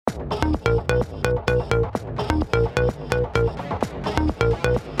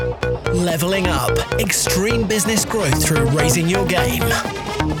Leveling up. Extreme business growth through raising your game.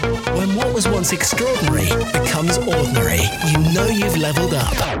 When what was once extraordinary becomes ordinary, you know you've leveled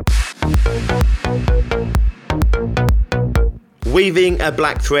up. Weaving a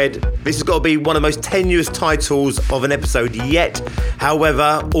black thread. This has got to be one of the most tenuous titles of an episode yet.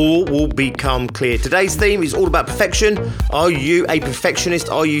 However, all will become clear. Today's theme is all about perfection. Are you a perfectionist?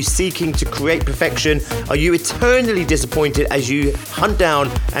 Are you seeking to create perfection? Are you eternally disappointed as you hunt down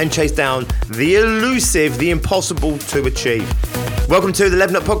and chase down the elusive, the impossible to achieve? Welcome to the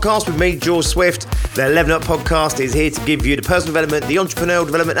Leveling Up Podcast with me, George Swift. The Leveling Up Podcast is here to give you the personal development, the entrepreneurial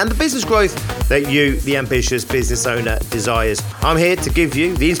development, and the business growth that you, the ambitious business owner, desires. I'm here to give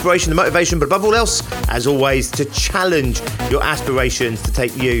you the inspiration, the motivation, but above all else, as always, to challenge your aspirations to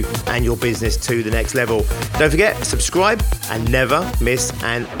take you and your business to the next level. Don't forget, subscribe and never miss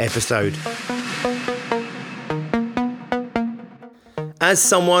an episode. As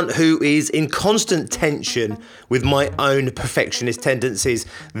someone who is in constant tension with my own perfectionist tendencies,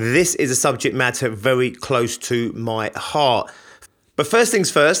 this is a subject matter very close to my heart. But first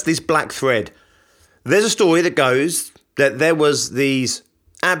things first, this black thread. There's a story that goes that there was these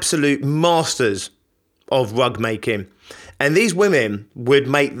absolute masters of rug making. And these women would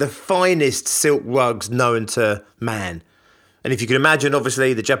make the finest silk rugs known to man. And if you can imagine,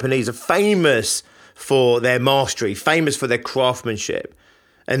 obviously, the Japanese are famous for their mastery, famous for their craftsmanship.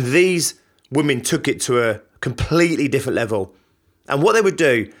 And these women took it to a completely different level. And what they would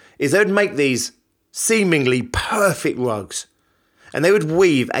do is they would make these seemingly perfect rugs. And they would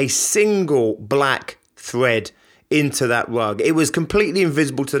weave a single black thread into that rug. It was completely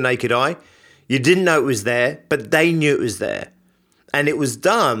invisible to the naked eye. You didn't know it was there, but they knew it was there. And it was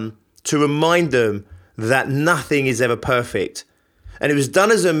done to remind them that nothing is ever perfect. And it was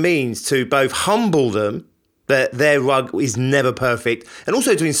done as a means to both humble them, that their rug is never perfect, and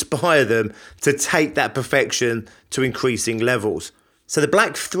also to inspire them to take that perfection to increasing levels. So the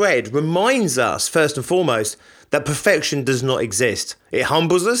black thread reminds us, first and foremost, that perfection does not exist. It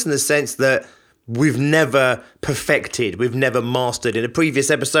humbles us in the sense that we've never perfected, we've never mastered. In a previous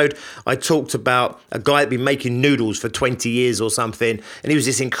episode, I talked about a guy that'd been making noodles for 20 years or something, and he was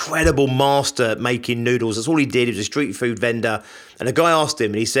this incredible master at making noodles. That's all he did. He was a street food vendor. And a guy asked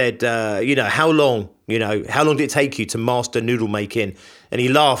him, and he said, how long did it take you to master noodle making? And he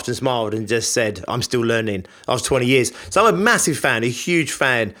laughed and smiled and just said, I'm still learning after 20 years. So I'm a massive fan, a huge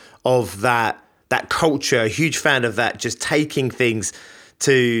fan of that culture, a huge fan of that, just taking things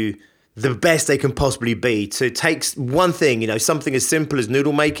to the best they can possibly be. To take one thing, something as simple as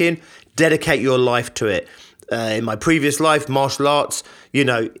noodle making, dedicate your life to it. In my previous life, martial arts,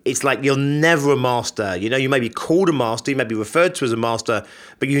 it's like you're never a master. You may be called a master, you may be referred to as a master,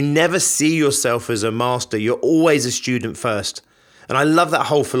 but you never see yourself as a master. You're always a student first. And I love that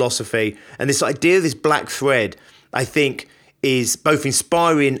whole philosophy. And this idea of this black thread, I think, is both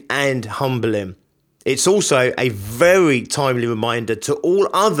inspiring and humbling. It's also a very timely reminder to all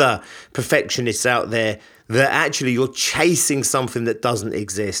other perfectionists out there that actually you're chasing something that doesn't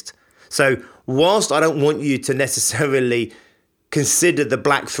exist. So whilst I don't want you to necessarily consider the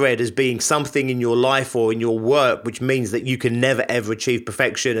black thread as being something in your life or in your work, which means that you can never ever achieve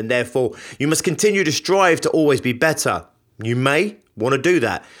perfection and therefore you must continue to strive to always be better, you may want to do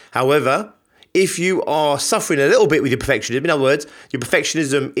that. However, if you are suffering a little bit with your perfectionism, in other words, your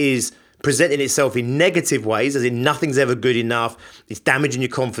perfectionism is presenting itself in negative ways, as in nothing's ever good enough, it's damaging your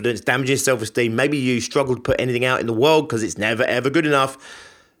confidence, damaging your self-esteem, maybe you struggle to put anything out in the world because it's never ever good enough,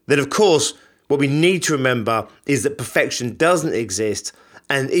 then of course, what we need to remember is that perfection doesn't exist.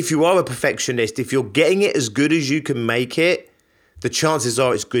 And if you are a perfectionist, if you're getting it as good as you can make it, the chances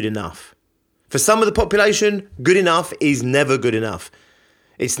are it's good enough. For some of the population, good enough is never good enough.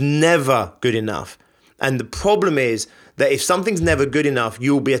 It's never good enough. And the problem is that if something's never good enough,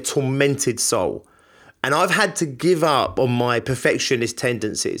 you'll be a tormented soul. And I've had to give up on my perfectionist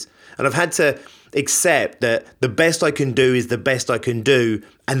tendencies. And I've had to accept that the best I can do is the best I can do,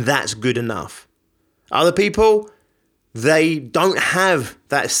 and that's good enough. Other people, they don't have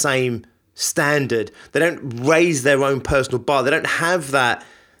that same standard. They don't raise their own personal bar. They don't have that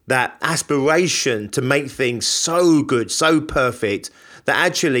aspiration to make things so good, so perfect, that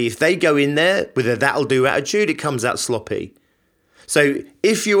actually if they go in there with a that'll do attitude, it comes out sloppy. So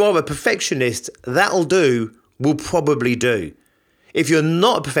if you are a perfectionist, that'll do will probably do. If you're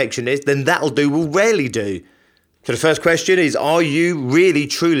not a perfectionist, then that'll do will rarely do. So the first question is, are you really,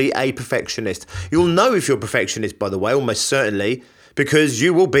 truly a perfectionist? You'll know if you're a perfectionist, by the way, almost certainly, because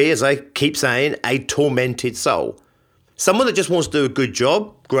you will be, as I keep saying, a tormented soul. Someone that just wants to do a good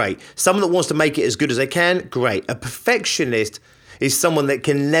job, great. Someone that wants to make it as good as they can, great. A perfectionist is someone that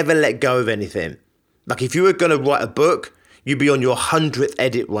can never let go of anything. Like if you were going to write a book, you'd be on your 100th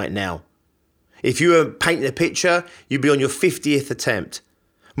edit right now. If you were painting a picture, you'd be on your 50th attempt.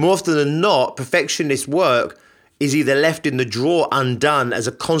 More often than not, perfectionist work is either left in the drawer undone as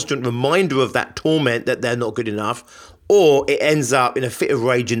a constant reminder of that torment that they're not good enough, or it ends up in a fit of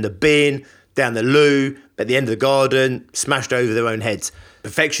rage in the bin, down the loo, at the end of the garden, smashed over their own heads.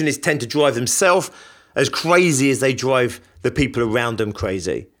 Perfectionists tend to drive themselves as crazy as they drive the people around them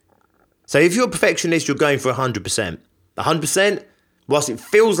crazy. So if you're a perfectionist, you're going for 100%. 100%, whilst it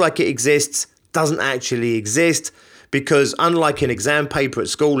feels like it exists, doesn't actually exist, because unlike an exam paper at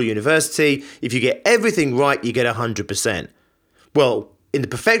school or university, if you get everything right, you get 100%. Well, in the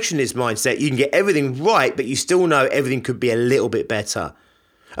perfectionist mindset, you can get everything right, but you still know everything could be a little bit better.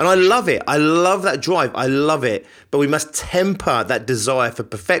 And I love it. I love that drive. I love it. But we must temper that desire for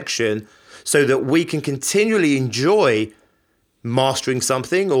perfection so that we can continually enjoy mastering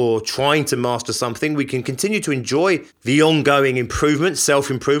something or trying to master something. We can continue to enjoy the ongoing improvement,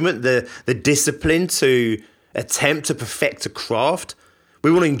 self-improvement, the discipline to attempt to perfect a craft.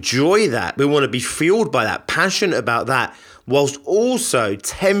 We want to enjoy that. We want to be fueled by that, passionate about that, whilst also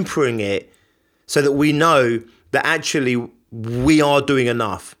tempering it so that we know that actually we are doing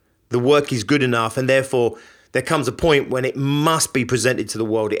enough. The work is good enough, and therefore there comes a point when it must be presented to the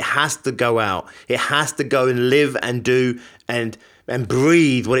world. It has to go out. It has to go and live and do and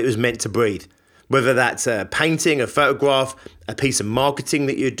breathe what it was meant to breathe. Whether that's a painting, a photograph, a piece of marketing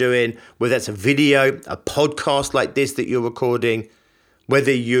that you're doing, whether that's a video, a podcast like this that you're recording,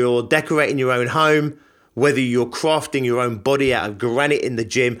 whether you're decorating your own home, whether you're crafting your own body out of granite in the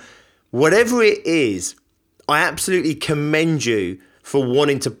gym, whatever it is, I absolutely commend you for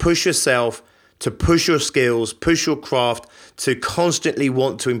wanting to push yourself, to push your skills, push your craft, to constantly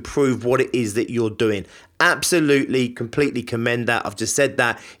want to improve what it is that you're doing. Absolutely, completely commend that. I've just said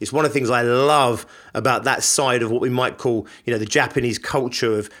that. It's one of the things I love about that side of what we might call, the Japanese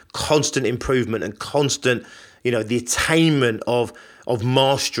culture of constant improvement and constant, the attainment of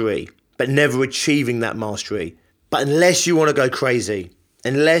mastery, but never achieving that mastery. But unless you want to go crazy,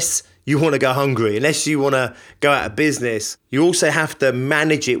 unless you want to go hungry, unless you want to go out of business, you also have to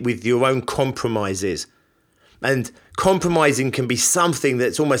manage it with your own compromises. And compromising can be something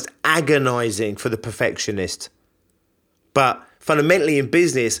that's almost agonizing for the perfectionist. But fundamentally in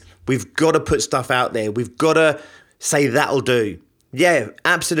business, we've got to put stuff out there. We've got to say that'll do. Yeah,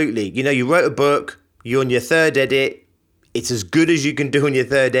 absolutely. You wrote a book, you're on your third edit. It's as good as you can do on your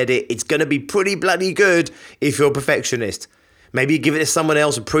third edit. It's going to be pretty bloody good if you're a perfectionist. Maybe you give it to someone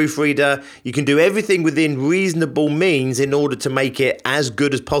else, a proofreader. You can do everything within reasonable means in order to make it as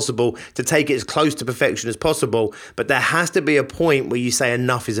good as possible, to take it as close to perfection as possible. But there has to be a point where you say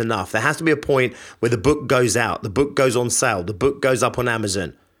enough is enough. There has to be a point where the book goes out, the book goes on sale, the book goes up on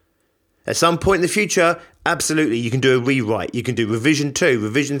Amazon. At some point in the future, absolutely, you can do a rewrite. You can do revision 2,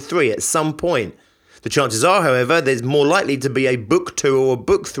 revision 3 at some point. The chances are, however, there's more likely to be a book 2 or a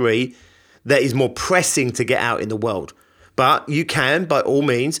book 3 that is more pressing to get out in the world. But you can, by all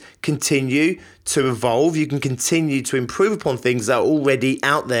means, continue to evolve. You can continue to improve upon things that are already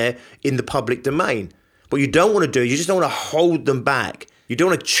out there in the public domain. What you don't want to do is you just don't want to hold them back. You don't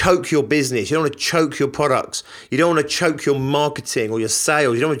want to choke your business. You don't want to choke your products. You don't want to choke your marketing or your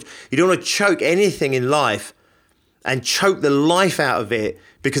sales. You don't want to choke anything in life and choke the life out of it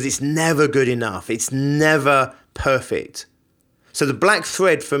because it's never good enough. It's never perfect. So the black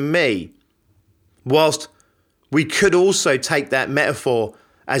thread for me, whilst we could also take that metaphor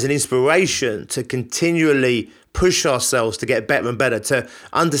as an inspiration to continually push ourselves to get better and better, to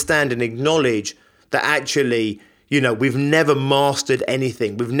understand and acknowledge that actually, we've never mastered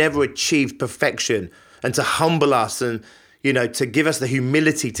anything. We've never achieved perfection, and to humble us and, to give us the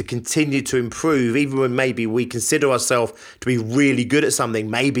humility to continue to improve, even when maybe we consider ourselves to be really good at something,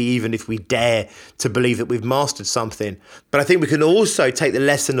 maybe even if we dare to believe that we've mastered something. But I think we can also take the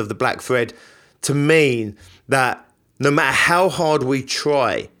lesson of the black thread to mean that no matter how hard we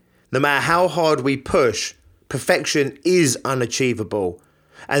try, no matter how hard we push, perfection is unachievable.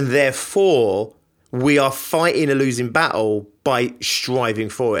 And therefore, we are fighting a losing battle by striving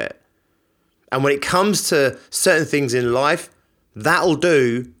for it. And when it comes to certain things in life, that'll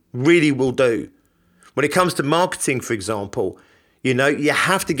do, really will do. When it comes to marketing, for example, you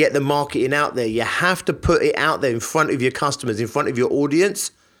have to get the marketing out there. You have to put it out there in front of your customers, in front of your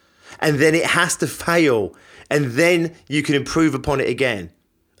audience. And then it has to fail. And then you can improve upon it again.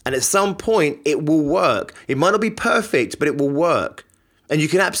 And at some point, it will work. It might not be perfect, but it will work. And you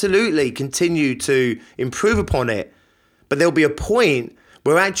can absolutely continue to improve upon it. But there'll be a point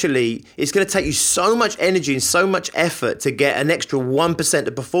where actually it's going to take you so much energy and so much effort to get an extra 1%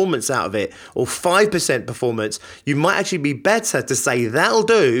 of performance out of it, or 5% performance. You might actually be better to say that'll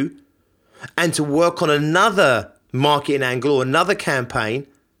do and to work on another marketing angle or another campaign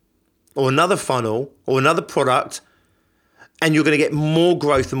or another funnel or another product, and you're going to get more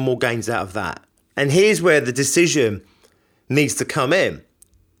growth and more gains out of that. And here's where the decision needs to come in.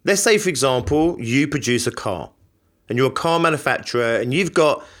 Let's say, for example, you produce a car and you're a car manufacturer and you've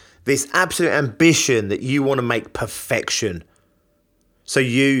got this absolute ambition that you want to make perfection. So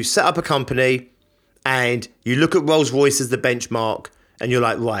you set up a company and you look at Rolls-Royce as the benchmark and you're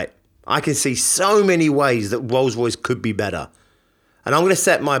like, right, I can see so many ways that Rolls-Royce could be better. And I'm going to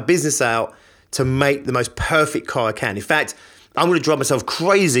set my business out to make the most perfect car I can. In fact, I'm going to drive myself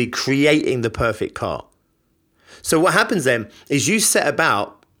crazy creating the perfect car. So what happens then is you set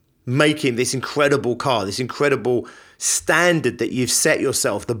about making this incredible car, this incredible standard that you've set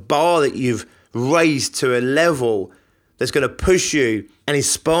yourself, the bar that you've raised to a level that's going to push you and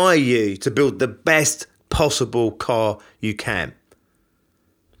inspire you to build the best possible car you can.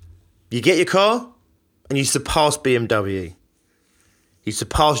 You get your car and you surpass BMW. You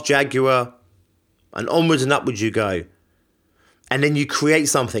surpass Jaguar, and onwards and upwards you go. And then you create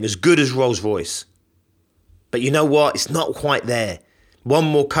something as good as Rolls-Royce. But you know what? It's not quite there. One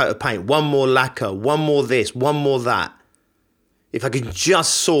more coat of paint, one more lacquer, one more this, one more that. If I could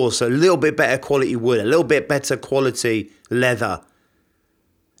just source a little bit better quality wood, a little bit better quality leather.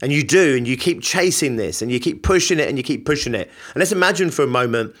 And you do, and you keep chasing this, and you keep pushing it, and you keep pushing it. And let's imagine for a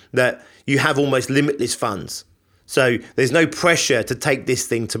moment that you have almost limitless funds. So there's no pressure to take this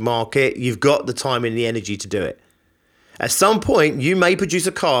thing to market. You've got the time and the energy to do it. At some point, you may produce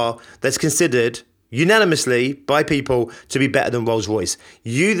a car that's considered unanimously by people to be better than Rolls-Royce.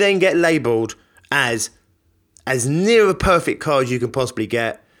 You then get labelled as near a perfect car as you can possibly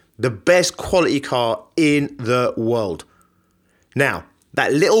get, the best quality car in the world. Now,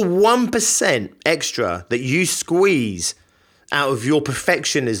 that little 1% extra that you squeeze out of your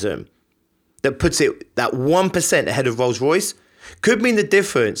perfectionism that puts it that 1% ahead of Rolls-Royce could mean the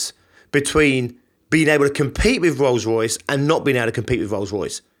difference between being able to compete with Rolls-Royce and not being able to compete with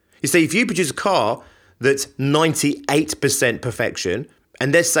Rolls-Royce. You see, if you produce a car that's 98% perfection,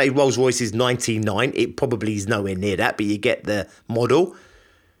 and let's say Rolls-Royce is 99, it probably is nowhere near that, but you get the model.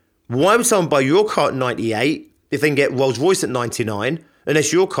 Why would someone buy your car at 98 if they can get Rolls-Royce at 99,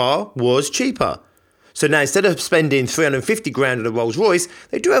 unless your car was cheaper? So now instead of spending 350 grand on a Rolls-Royce,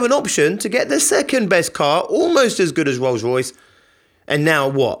 they do have an option to get the second best car, almost as good as Rolls-Royce. And now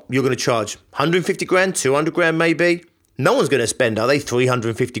what? You're going to charge 150 grand, 200 grand maybe? No one's going to spend, are they,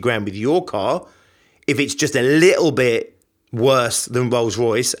 350 grand with your car if it's just a little bit worse than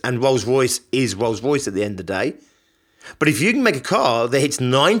Rolls-Royce, and Rolls-Royce is Rolls-Royce at the end of the day. But if you can make a car that hits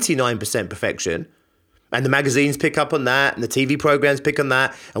 99% perfection, and the magazines pick up on that, and the TV programs pick on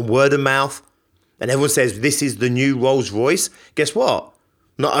that, and word of mouth, and everyone says this is the new Rolls-Royce, guess what?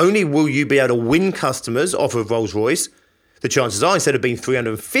 Not only will you be able to win customers off of Rolls-Royce, the chances are instead of being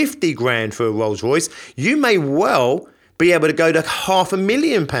 350 grand for a Rolls-Royce, you may well be able to go to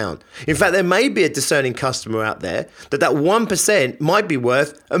 £500,000. In fact, there may be a discerning customer out there that 1% might be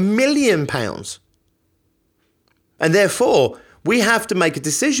worth £1 million. And therefore, we have to make a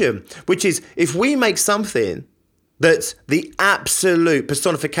decision, which is if we make something that's the absolute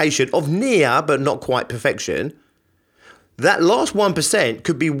personification of near but not quite perfection, that last 1%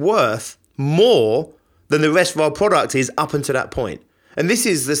 could be worth more than the rest of our product is up until that point. And this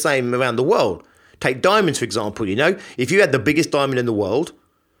is the same around the world. Take diamonds, for example, if you had the biggest diamond in the world,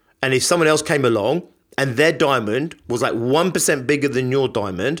 and if someone else came along and their diamond was like 1% bigger than your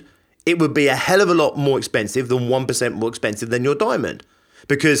diamond, it would be a hell of a lot more expensive than 1% more expensive than your diamond,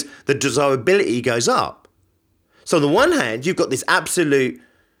 because the desirability goes up. So on the one hand, you've got this absolute,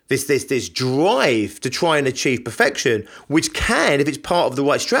 this drive to try and achieve perfection, which can, if it's part of the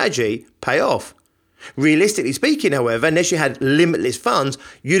right strategy, pay off. Realistically speaking, however, unless you had limitless funds,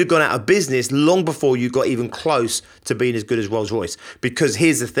 you'd have gone out of business long before you got even close to being as good as Rolls-Royce. Because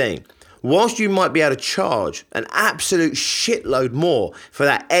here's the thing, whilst you might be able to charge an absolute shitload more for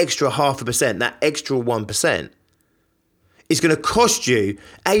that extra 0.5%, that extra 1%, it's going to cost you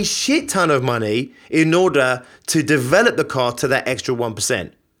a shit ton of money in order to develop the car to that extra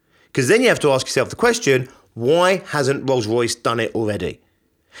 1%. Because then you have to ask yourself the question, why hasn't Rolls-Royce done it already?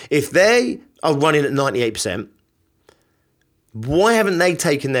 If they are running at 98%, why haven't they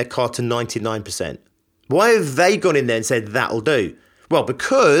taken their car to 99%? Why have they gone in there and said that'll do? Well,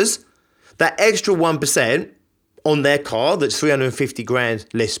 because that extra 1% on their car that's 350 grand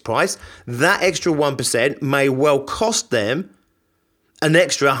list price, that extra 1% may well cost them an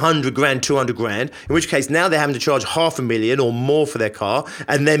extra 100 grand, 200 grand, in which case now they're having to charge $500,000 or more for their car,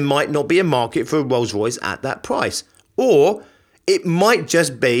 and there might not be a market for a Rolls Royce at that price. Or it might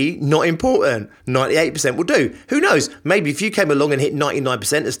just be not important. 98% will do. Who knows? Maybe if you came along and hit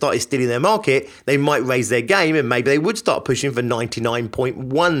 99% and started stealing their market, they might raise their game and maybe they would start pushing for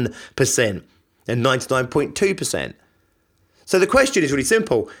 99.1% and 99.2%. So the question is really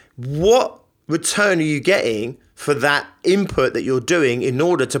simple. What return are you getting for that input that you're doing in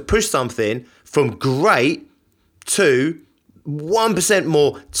order to push something from great to 1%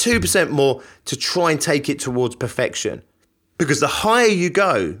 more, 2% more to try and take it towards perfection? Because the higher you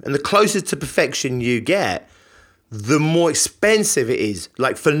go and the closer to perfection you get, the more expensive it is,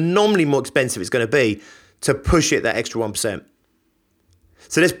 like phenomenally more expensive it's going to be to push it that extra 1%.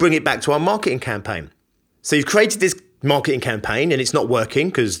 So let's bring it back to our marketing campaign. So you've created this marketing campaign and it's not working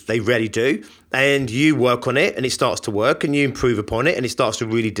because they rarely do. And you work on it and it starts to work and you improve upon it and it starts to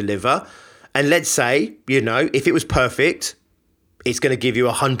really deliver. And let's say, if it was perfect, it's going to give you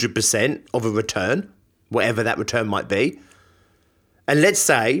 100% of a return, whatever that return might be. And let's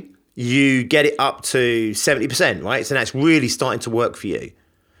say you get it up to 70%, right? So that's really starting to work for you.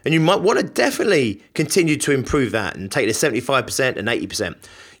 And you might want to definitely continue to improve that and take the 75% and 80%.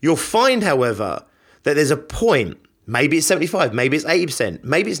 You'll find, however, that there's a point, maybe it's 75, maybe it's 80%,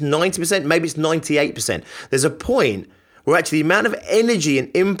 maybe it's 90%, maybe it's 98%. There's a point where actually the amount of energy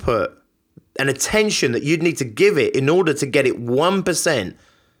and input and attention that you'd need to give it in order to get it 1%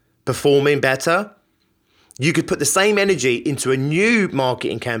 performing better, you could put the same energy into a new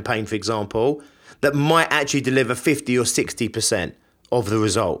marketing campaign, for example, that might actually deliver 50 or 60% of the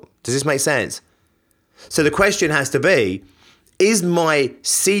result. Does this make sense? So the question has to be, is my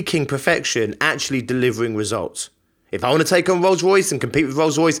seeking perfection actually delivering results? If I want to take on Rolls Royce and compete with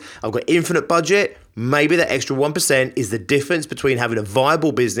Rolls Royce, I've got infinite budget, maybe that extra 1% is the difference between having a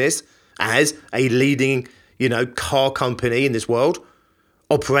viable business as a leading, car company in this world,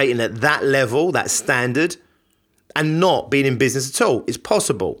 operating at that level, that standard, and not being in business at all. It's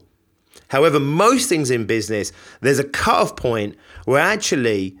possible. However, most things in business, there's a cutoff point where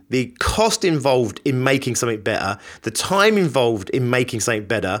actually the cost involved in making something better, the time involved in making something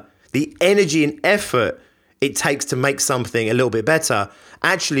better, the energy and effort it takes to make something a little bit better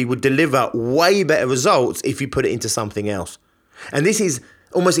actually would deliver way better results if you put it into something else. And this is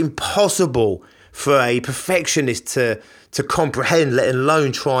almost impossible for a perfectionist to comprehend, let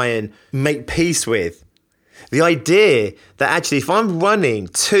alone try and make peace with. The idea that actually if I'm running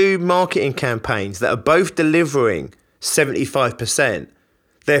two marketing campaigns that are both delivering 75%,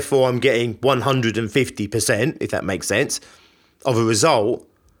 therefore I'm getting 150%, if that makes sense, of a result,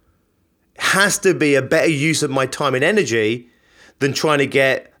 has to be a better use of my time and energy than trying to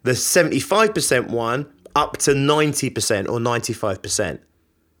get the 75% one up to 90% or 95%.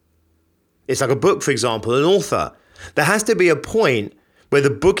 It's like a book, for example, an author. There has to be a point where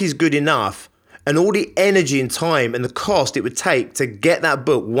the book is good enough and all the energy and time and the cost it would take to get that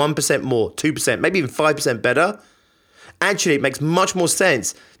book 1% more, 2%, maybe even 5% better. Actually, it makes much more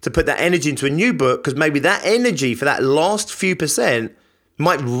sense to put that energy into a new book because maybe that energy for that last few percent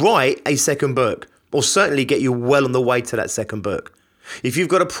might write a second book or certainly get you well on the way to that second book. If you've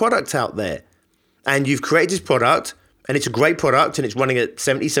got a product out there and you've created this product and it's a great product and it's running at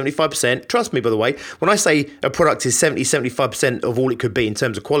 70, 75%. Trust me, by the way, when I say a product is 70, 75% of all it could be in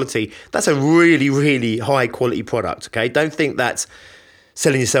terms of quality, that's a really, really high quality product, okay? Don't think that's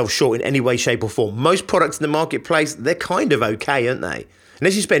selling yourself short in any way, shape or form. Most products in the marketplace, they're kind of okay, aren't they?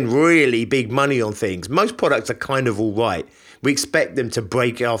 Unless you spend really big money on things, most products are kind of all right. We expect them to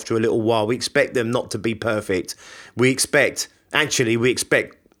break after a little while. We expect them not to be perfect. We expect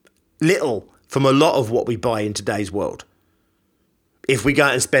little from a lot of what we buy in today's world. If we go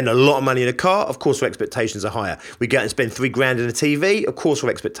out and spend a lot of money in a car, of course our expectations are higher. We go out and spend $3,000 in a TV, of course our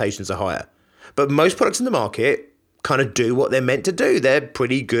expectations are higher. But most products in the market kind of do what they're meant to do. They're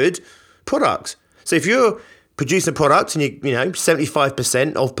pretty good products. So if you're producing a product and you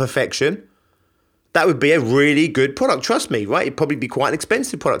 75% of perfection, that would be a really good product. Trust me, right? It'd probably be quite an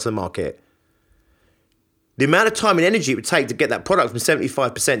expensive product in the market. The amount of time and energy it would take to get that product from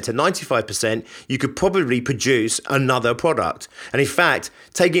 75% to 95%, you could probably produce another product. And in fact,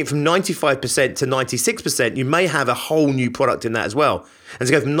 taking it from 95% to 96%, you may have a whole new product in that as well. And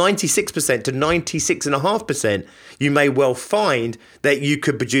to go from 96% to 96.5%, you may well find that you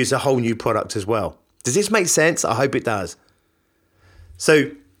could produce a whole new product as well. Does this make sense? I hope it does. So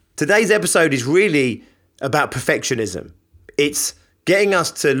today's episode is really about perfectionism. It's getting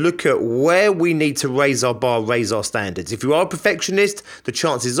us to look at where we need to raise our bar, raise our standards. If you are a perfectionist, the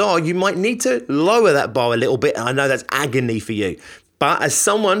chances are you might need to lower that bar a little bit. I know that's agony for you. But as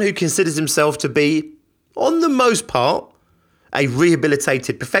someone who considers himself to be, on the most part, a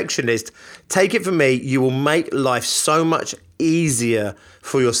rehabilitated perfectionist, take it from me, you will make life so much easier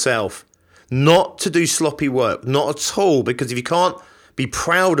for yourself. Not to do sloppy work, not at all, because if you can't be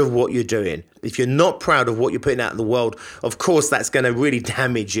proud of what you're doing, if you're not proud of what you're putting out in the world, of course that's going to really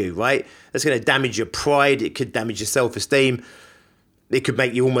damage you, right? That's going to damage your pride, it could damage your self-esteem, it could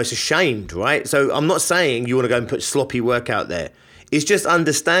make you almost ashamed, right? So I'm not saying you want to go and put sloppy work out there. It's just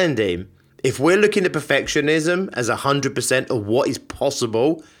understanding if we're looking at perfectionism as 100% of what is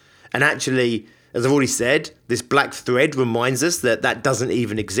possible, and actually, as I've already said, this black thread reminds us that that doesn't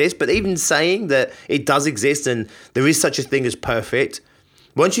even exist. But even saying that it does exist and there is such a thing as perfect,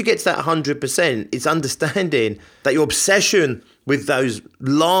 once you get to that 100%, it's understanding that your obsession with those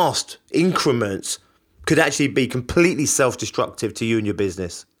last increments could actually be completely self-destructive to you and your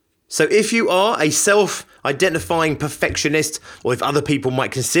business. So if you are a self-identifying perfectionist, or if other people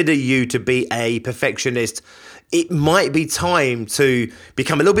might consider you to be a perfectionist, it might be time to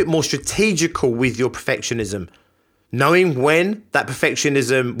become a little bit more strategical with your perfectionism, knowing when that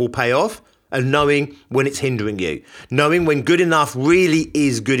perfectionism will pay off and knowing when it's hindering you, knowing when good enough really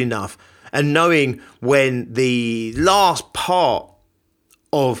is good enough, and knowing when the last part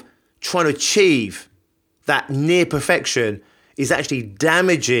of trying to achieve that near perfection is actually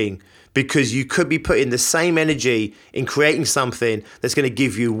damaging, because you could be putting the same energy in creating something that's going to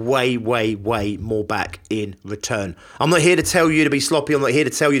give you way, way, way more back in return. I'm not here to tell you to be sloppy. I'm not here to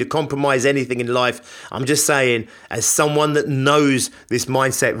tell you to compromise anything in life. I'm just saying, as someone that knows this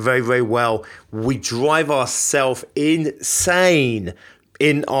mindset very, very well, we drive ourselves insane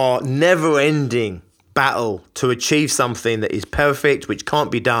in our never-ending battle to achieve something that is perfect, which can't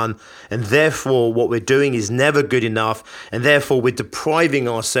be done, and therefore what we're doing is never good enough, and therefore we're depriving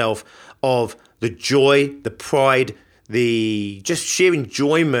ourselves of the joy, the pride, the just sheer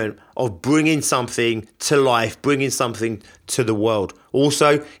enjoyment of bringing something to life, bringing something to the world.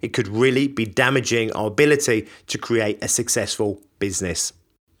 Also, it could really be damaging our ability to create a successful business.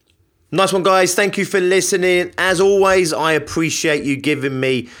 Nice one, guys. Thank you for listening. As always, I appreciate you giving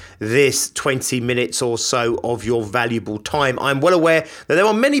me this 20 minutes or so of your valuable time. I'm well aware that there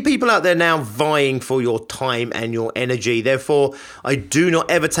are many people out there now vying for your time and your energy. Therefore, I do not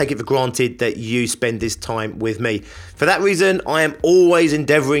ever take it for granted that you spend this time with me. For that reason, I am always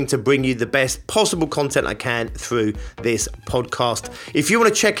endeavoring to bring you the best possible content I can through this podcast. If you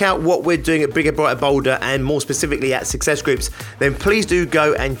want to check out what we're doing at Bigger, Brighter, Bolder, and more specifically at Success Groups, then please do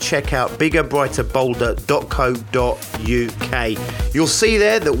go and check out biggerbrighterbolder.co.uk. You'll see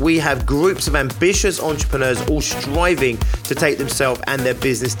there that we have groups of ambitious entrepreneurs all striving to take themselves and their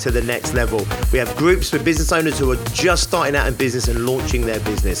business to the next level. We have groups for business owners who are just starting out in business and launching their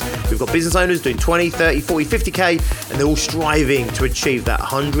business. We've got business owners doing 20, 30, 40, 50k, and they're all striving to achieve that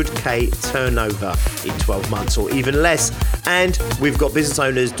 100k turnover in 12 months or even less. And we've got business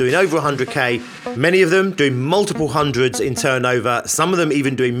owners doing over 100k, many of them doing multiple hundreds in turnover, some of them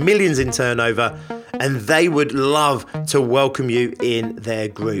even doing millions in turnover, and they would love to welcome you in their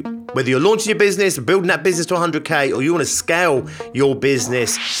group. Whether you're launching your business, building that business to 100k, or you want to scale your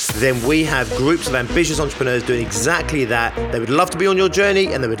business, then we have groups of ambitious entrepreneurs doing exactly that. They would love to be on your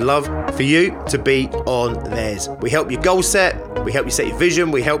journey, and they would love for you to be on theirs. We help you goal set, we help you set your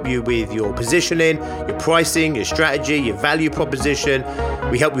vision, we help you with your positioning, your pricing, your strategy, your value proposition.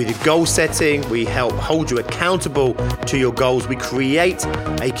 We help you with your goal setting. We help hold you accountable to your goals. We create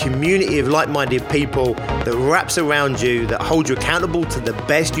a community of like-minded people that wraps around you, that hold you accountable to the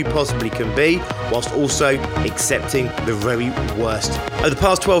best you possibly can be, whilst also accepting the very worst. Over the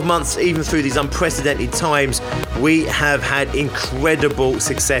past 12 months, even through these unprecedented times, we have had incredible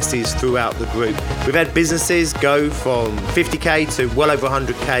successes throughout the group. We've had businesses go from 50k to well over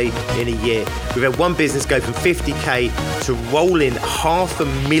 100k in a year. We've had one business go from 50k to rolling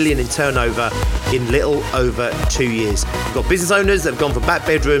 $500,000 in turnover in little over 2 years. We've got business owners that have gone from back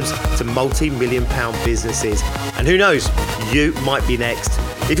bedrooms to multi-million-pound businesses. And who knows, you might be next.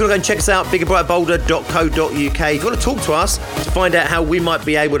 If you want to go and check us out, biggerbrighterbolder.co.uk. If you want to talk to us to find out how we might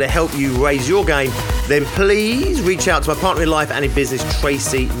be able to help you raise your game, then please reach out to my partner in life and in business,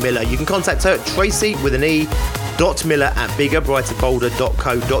 Tracy Miller. You can contact her at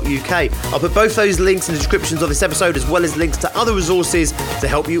tracy.miller@biggerbrighterbolder.co.uk. I'll put both those links in the descriptions of this episode, as well as links to other resources to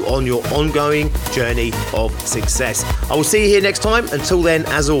help you on your ongoing journey of success. I will see you here next time. Until then,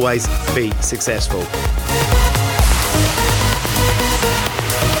 as always, be successful.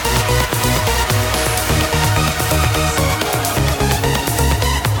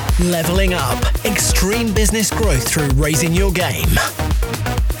 extreme business growth through raising your game.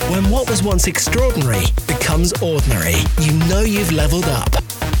 When what was once extraordinary becomes ordinary, you know you've leveled up.